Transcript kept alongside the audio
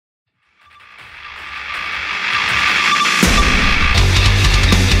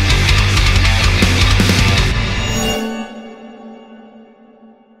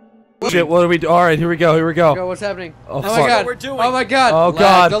Shit, what do we do? All right, here we go. Here we go. Go, what's happening? Oh, my god. We're doing. Oh my god. Oh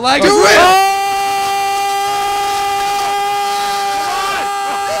god. The lag. Do is it! real.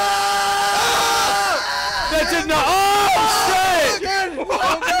 That did not. Oh shit!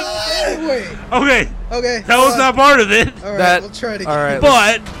 Wait. Okay. Okay. That was not part of it. All right, That- we'll try it again. All right.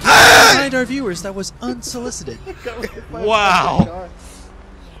 But Remind our viewers that was unsolicited. wow.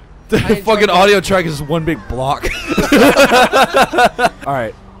 The fucking audio track is one big block. All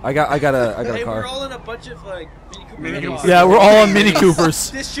right, I got a Hey, car. we're all in a bunch of like Mini Mini Coopers. Coopers. Yeah, we're all on Mini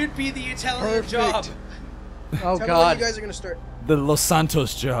Coopers. This should be the Italian Perfect. job. Oh Tell me when god. you guys are gonna start. The Los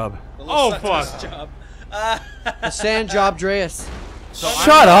Santos job. The Oh, Los Santos fuck. Job. The sand job, Dreas.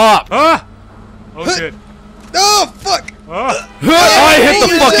 Shut up! Ah! Oh shit. Oh fuck! Ah! I hit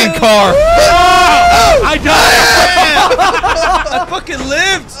the fucking car. I died. I fucking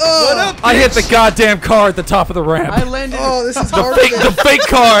lived. What up? I hit the goddamn car at the top of the ramp. I landed. Oh, this is The harder fake, the than. fake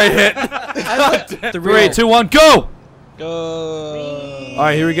car I hit. The 3, 2, 1, go! Go. All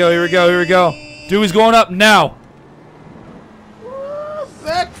right, here we go. Here we go. Here we go. Dewey's going up now.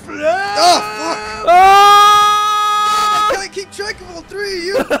 Backflip! Oh fuck! Oh! I can't keep track of all three of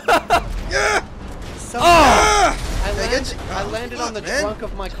you. Yeah. Oh! I landed on the man. trunk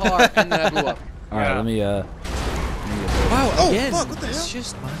of my car and then I blew up. All right, let me Wow. Oh, Again. fuck, what the It's hell?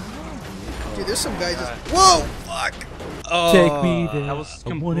 just my. Dude, there's some guy just. Whoa! Fuck! take me there. That was I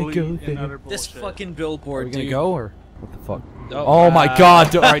wanna complete go and there. utter This bullshit. fucking Are billboard, we gonna dude. go or what the fuck? Oh, Oh my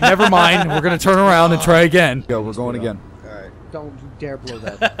god. All right, never mind. We're gonna turn around and try again. Go, we're going again. Alright. Don't you dare blow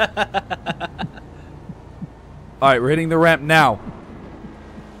that. All right, we're hitting the ramp now.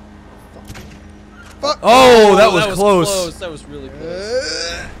 Fuck! Oh, that was close. That was really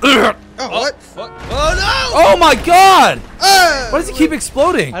close. Oh, what? Fuck. Oh no! Oh my god! Ah! Why does it keep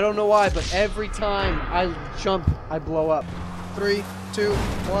exploding? I don't know why, but every time I jump, I blow up. 3, 2,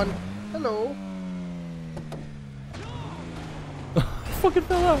 1. Hello. Fucking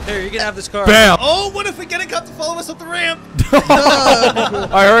fell out. Here, you can have this car. Bam! Oh, what if we get a cop to follow us up the ramp? All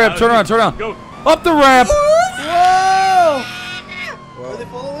right, hurry up, turn around, turn around. Go. Up the ramp. Whoa! Whoa. Are they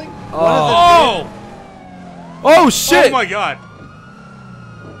following? Oh, oh shit! Oh my god.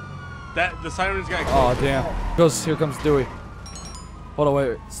 The siren's got. Oh damn! Here comes Dewey. Hold on,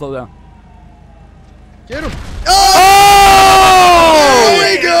 wait, slow down. Get him. Oh!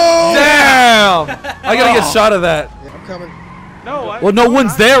 There we go! Damn! I gotta get a shot of that. Yeah, I'm coming. No. Well, no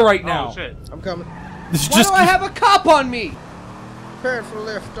one's there right now. Oh shit. I'm coming. This is Why just do I have a cop on me? Prepare for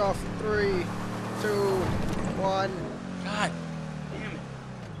lift off. 3, 2, 1. God damn it.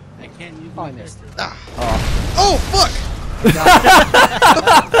 I can't use Oh, I my missed. Oh fuck!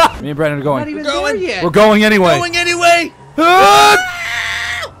 me and Brandon are going. Not even We're going. there yet. We're going anyway. Going anyway! Ah!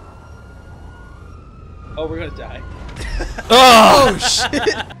 Oh, we're gonna die. Oh! Oh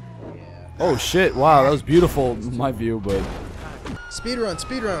shit! Oh shit! Wow, that was beautiful in my view, but. Speed run,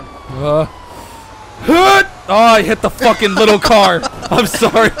 speed run. Oh, I hit the fucking little car. I'm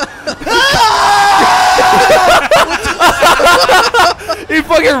sorry. He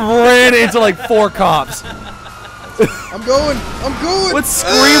fucking ran into like 4 cops. I'm going. I'm going. What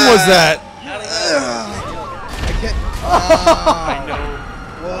scream was that? I can't. I know.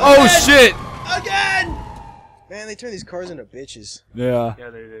 Oh shit! Again! Man, they turn these cars into bitches. Yeah. Yeah,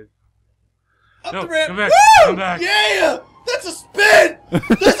 they did. Up No, the ramp. come back. Woo! Come back. Yeah! That's a spin!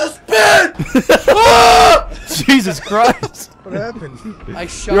 That's a spin! Jesus Christ! What happened? I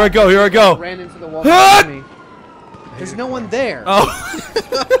shot. Here I go. Here I go. Ran into the wall Ah! behind me. There's no one there. Oh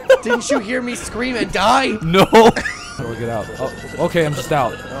Didn't you hear me scream and die? no! How do I get out? Oh, okay, I'm just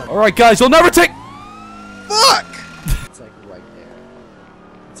out. All right, guys, you'll never take. Fuck! It's like right there.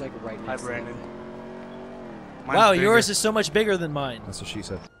 It's like right Hi, next to Brandon. me. Mine's Wow, bigger. yours is so much bigger than mine. That's what she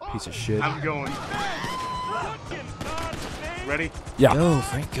said. Piece of shit. I'm going. Ready? Yeah. Go,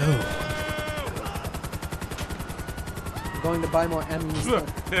 Frank, go. I'm going to buy more ammunition.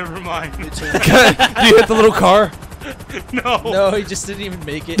 Never mind. You hit the little car. No. No, he just didn't even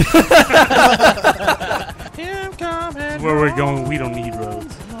make it. Him coming. Where we're going, we don't need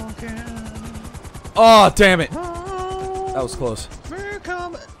roads. Oh damn it! That was close. We're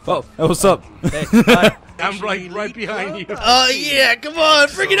coming. Oh, hey, what's up? Hey, bye. I'm right behind you. Oh yeah, come on,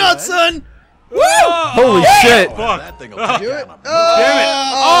 bring it on, son. Holy shit! Fuck. That thing will Do take it. down a Damn it.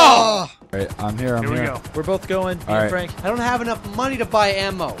 Oh! All right, I'm here. I'm Here we here. go. We're both going. Me All and right. Frank. I don't have enough money to buy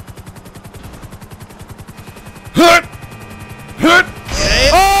ammo. Hut! Hut!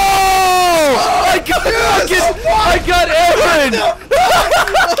 Oh! I got I got Aaron!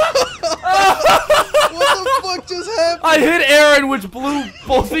 What the fuck just happened? I hit Aaron, which blew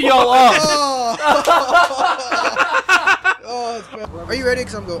both of y'all up. Oh, it's bad. Are you ready?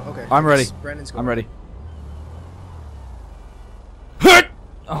 Cause I'm going. Okay. I'm ready. Brandon's going. I'm ready. Hit!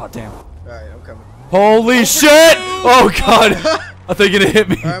 Oh damn! All right, I'm coming. Holy shit! Oh god! I think you're gonna hit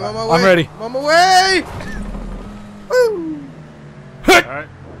me. All right, I'm on my way. I'm ready. I'm on my way. Woo! Hit! Alright.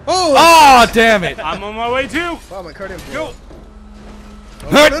 Oh! Oh damn it! I'm on my way too. Wow, my car didn't Go. blow.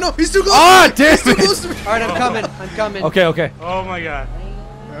 Oh, no, he's too close. Ah, to me. damn He's too it. close to me. All right, I'm coming. I'm coming. Okay, okay. Oh my god. All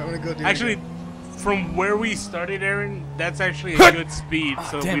right, I'm gonna go do it Actually, again. from where we started, Aaron, that's actually a good speed,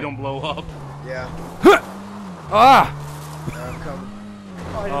 so damn we it. don't blow up. Yeah. Ah! I'm coming.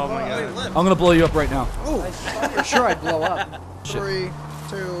 Oh my god. I'm gonna blow you up right now. Oh, For sure, I'd blow up. 3,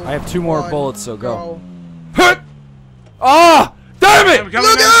 2. I have 2 more 1, bullets, so go. go. Hit! Ah! Damn I'm it! coming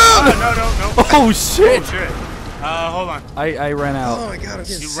Look in. out! No. Oh shit! Oh shit. Hold on. I ran Oh out. my god, I'm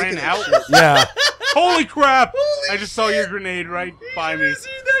getting You sick ran of out? that shit. Yeah. Holy crap! Holy I just saw your grenade right by me.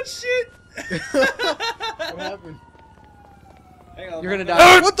 that shit. What happened? Hang on. You're gonna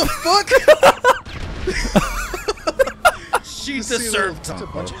die. What the fuck? She Just see a little- deserved It's a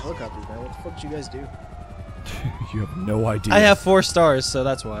something. bunch of helicopters, man. What the fuck did you guys do? You have no idea. I have 4 stars, so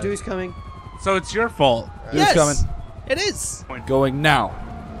that's why. Dude's coming. So it's your fault. Who's Yes, coming? It is. Going now.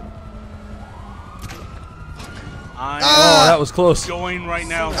 I'm Oh, that was close. going right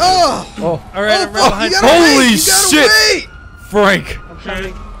now. Oh! Oh, All right, Oh, I'm right fuck, behind you you. gotta Holy wait! You gotta shit. wait! Frank. I'm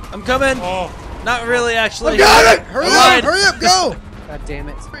coming. I'm coming. Oh, Not really, actually. I got it! Hurry I up! lied. Hurry up! Go! God damn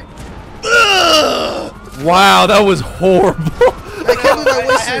it. Wow, that was horrible. I can't believe I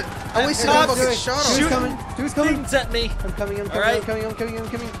wasted. I wasted a Stop fucking doing- shot Dude's on him. coming. Dude's coming. Things at me. I'm coming. I'm All coming. right. I'm coming. I'm coming. I'm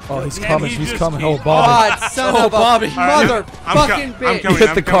coming. Oh, he's And coming. he He's just coming. keeps- Oh, Bobby. God, son Oh, of a Bobby. mother I'm co- fucking I'm bitch. You coming.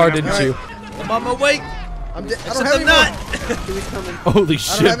 hit the car, didn't Alright. you? I'm on my way. I'm dead. I Except don't have I'm any not. more. Dude's coming. Holy have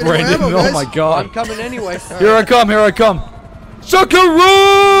shit, any more Brandon. ammo, Oh guys. my I'm god. coming anyway. Here I come. Here I come. Suckaroon!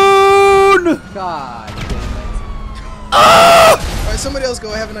 God damn it. Alright, somebody else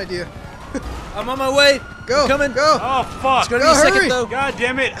go. I have an idea. I'm on my way. Go. I'm coming. Go. Oh fuck! It's gonna Go, be a second hurry. though. God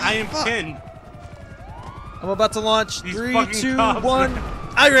damn it! I am pinned. I'm about to launch. These 3, fucking 2, cops. 1.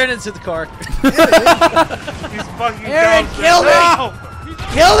 I ran into the car. These fucking Aaron, cops. kill me! No!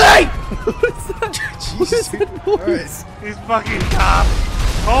 Kill me! Jesus. Alright. These fucking cops!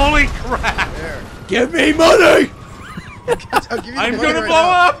 Holy crap! There. Give me money! I'll give you the I'm money gonna right blow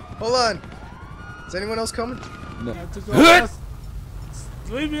now. up! Hold on. Is anyone else coming?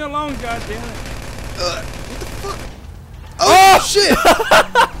 Leave me alone, goddammit. Oh, shit!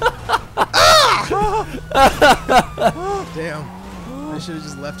 Damn. I should have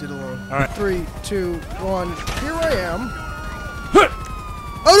just left it alone. All right. 3, 2, 1. Here I am.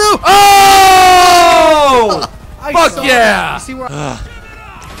 Oh no! Oh! Fuck saw yeah! You see where?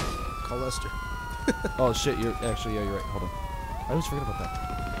 Call Lester. Oh shit, you're actually, yeah, you're right. Hold on. I always forget about that.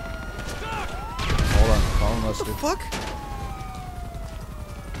 Hold on, call him Lester. Fuck?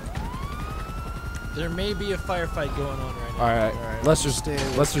 There may be a firefight going on right now. Alright, Alright, Lester's stay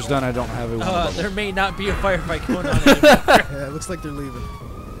away Lester's from done. I don't have it. There may not be a firefight going on anymore. Yeah, it looks like they're leaving.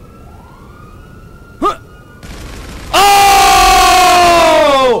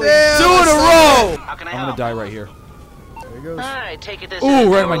 Oh! Damn, 2 in a Lester. row! How can I I'm gonna help? die right here. There he goes. I take it this Ooh, is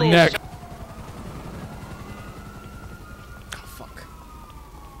right in my totally a neck. Oh, fuck.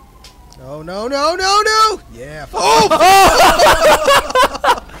 No, no, no, no, no! Yeah. Fuck.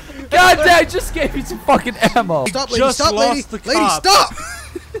 God damn, I just gave you some fucking ammo. Stop, lady! Just Stop, lady! lost the Lady, cop. stop!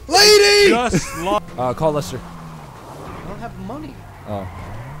 Lady! Just lost. Call Lester. I don't have money. Oh.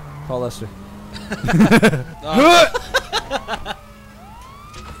 Call Lester.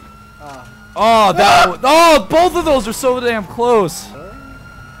 Oh, that one. Oh, both of those are so damn close.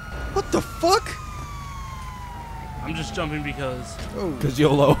 What the fuck? I'm just jumping because. Oh. Because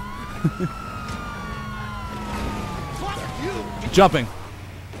YOLO. Jumping.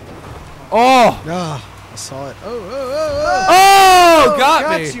 Oh! Ah, I saw it. Oh, Oh!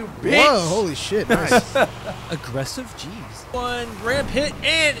 Got me. you, Whoa, holy shit, nice. Aggressive? Jeez. One ramp hit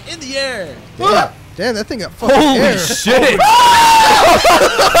and in the air. Damn, that thing got fucking Holy air. shit!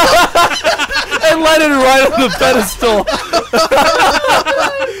 And let it right on the pedestal.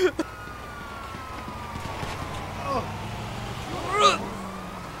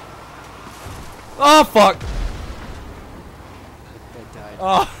 Oh fuck! I died.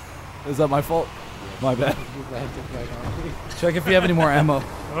 Oh, is that my fault? My bad. You landed right on me. Check if you have any more ammo.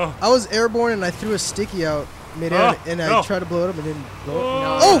 I was airborne and I threw a sticky out midair and I no. tried to blow it up and didn't blow it.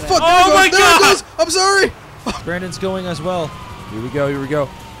 Oh, Oh, fuck, there Oh my it goes, there God. it goes! I'm sorry! Brandon's going as well. Here we go. Here we go.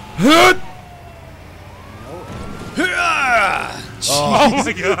 Oh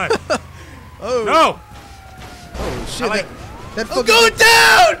my god! Oh, No! oh shit, I like- that I'm fucking... going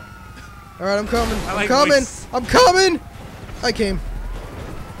down! Alright, I'm coming, I I'm like coming, voice. I'm coming! I came.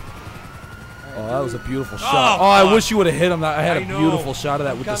 Oh, that was a beautiful shot. Oh, I wish you would have hit him. I had a beautiful shot of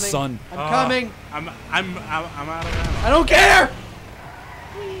that with the sun. I'm coming. I'm out of ammo. I don't care.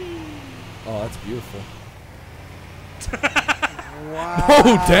 Oh, that's beautiful. Wow.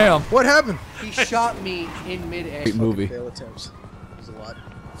 Oh, damn. What happened? He shot me in midair. Great movie. Fail attempts. It was a lot.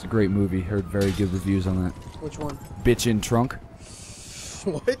 It's a great movie. Heard very good reviews on that. Which one? Bitch in Trunk.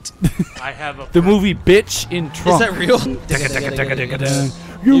 What? I have a. The movie Bitch in Trunk. Is that real?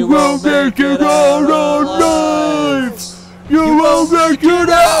 You won't make it out alive. You won't make it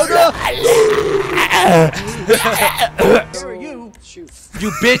out alive. Who are you? Shoot.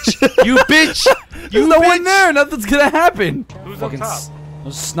 You bitch! You bitch! There's no one there. Nothing's gonna happen. Who's on top?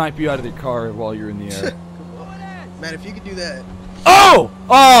 I'll snipe you out of your car while you're in the air. Man, if you could do that. Oh!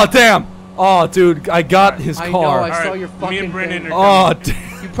 Oh, damn! Oh, dude, I got his I car. know, I saw Alright, your me fucking and Brendan thing. are Oh,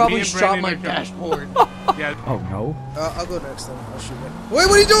 damn. You Me probably and shot Brendan my are coming. dashboard. Yeah. Oh, no. I'll go next then. I'll shoot it. Wait,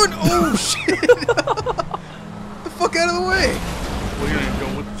 what are you doing? Oh, shit. The fuck out of the way. We're gonna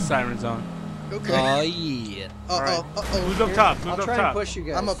go with the sirens on. Okay. Oh yeah. Uh-oh. Who's Uh-oh. up top? Who's I'll up try top? and push you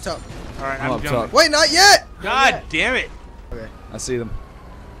guys. I'm up top. All right, I'm I'm up jumping. top. Wait, not yet. God damn it! Okay. I see them.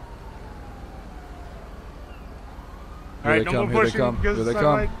 All right, no more Here they pushing come. because Here they of come.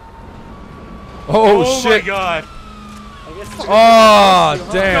 sunlight. Oh, shit. my God! I guess Oh,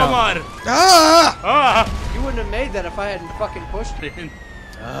 damn. Come on! Ah! Ah! You wouldn't have made that if I hadn't fucking pushed it.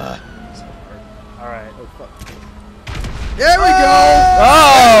 All right. Oh, fuck. There we go.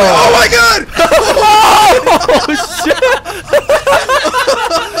 Oh! Oh, my God. Oh,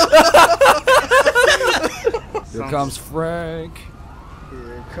 shit. Here comes Frank.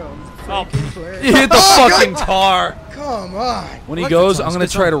 Here comes Oh. He hit the Oh, fucking God. car. Come on. When he Like goes, the I'm times. gonna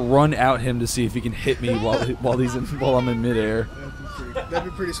try to run out him to see if he can hit me while I'm in midair. That'd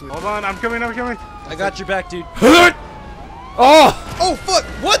be pretty sweet. Hold on, I'm coming. I got your back, dude. Oh! Oh, fuck.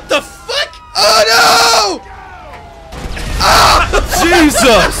 What the fuck? Oh, no.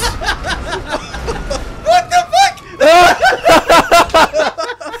 Jesus! What the fuck?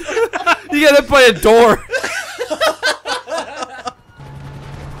 You got hit by a door.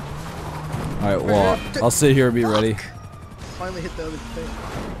 Alright, well, I'll sit here and be ready. Finally hit the other thing.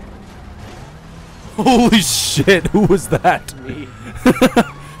 Holy shit, who was that? Me.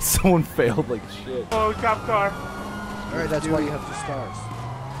 Someone failed like shit. Oh, cop car. All right, That's dude. why you have 2 stars.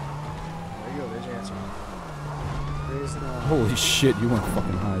 There you go. There's your answer. There is no. Holy shit, you went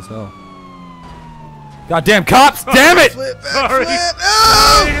fucking high as hell. Goddamn cops, damn it! Flip, back, Sorry. flip.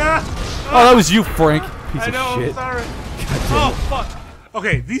 Oh! Yeah. Oh, that was you, Frank. Piece I know. of I'm shit. sorry. God Oh fuck.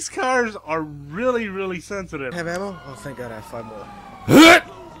 Okay, these cars are really, really sensitive. Have ammo? Oh, thank God I have 5 more. damn it.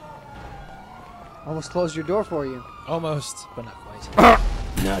 Almost closed your door for you. Almost, but not quite.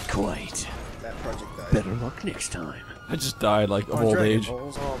 Not quite. That project died. Better luck next time. I just died like of Oh, old dragon age.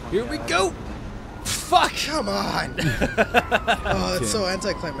 balls. Oh my Here we go. Fuck. Come on. Oh, it's so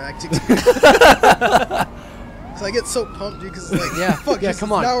anticlimactic. So I get so pumped, dude, because it's like, Yeah, fuck, yeah, this come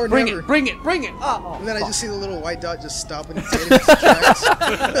is on. now or Bring never. it, bring it, bring it. Oh, And then I fuck. just see the little white dot just stopping and dead in its tracks.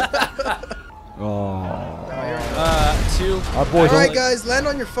 Oh. 2. Our boys Alright, only- guys, land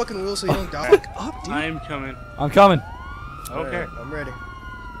on your fucking wheel so you don't die. Up, dude. I'm coming. I'm coming. Okay. Alright, I'm ready.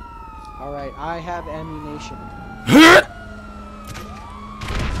 All right, I have ammunition.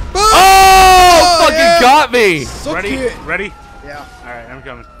 Oh, fucking yeah. got me. So Ready? cute. Ready? Yeah. All right, I'm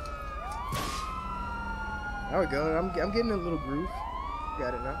coming. There we go. I'm getting a little groove.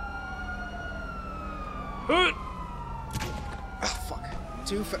 Got it now. Hoot! Oh, fuck.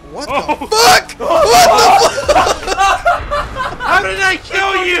 Too fast. What Oh. the fuck? What the fuck? How did I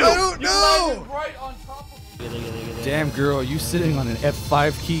kill you? I don't know. Damn girl, you sitting on an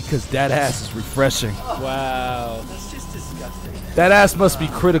F5 key because that ass is refreshing. Wow. That ass must be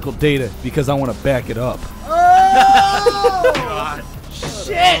critical data because I want to back it up. God.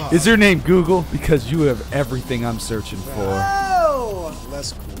 Shit! Is your name Google? Because you have everything I'm searching for. Oh!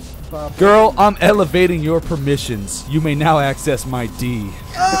 Less cool. Girl, I'm elevating your permissions. You may now access my D.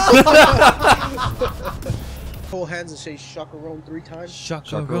 Hold hands and say chacarone 3 times.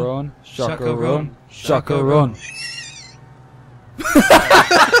 Chacaron, chacaron, chacaron.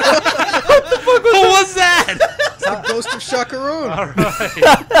 What was that? It's the ghost of chacarone. All right.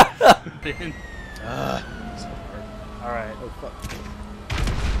 All right. Oh, fuck.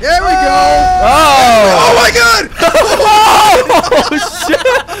 There we go. Oh! Oh my God! Oh shit!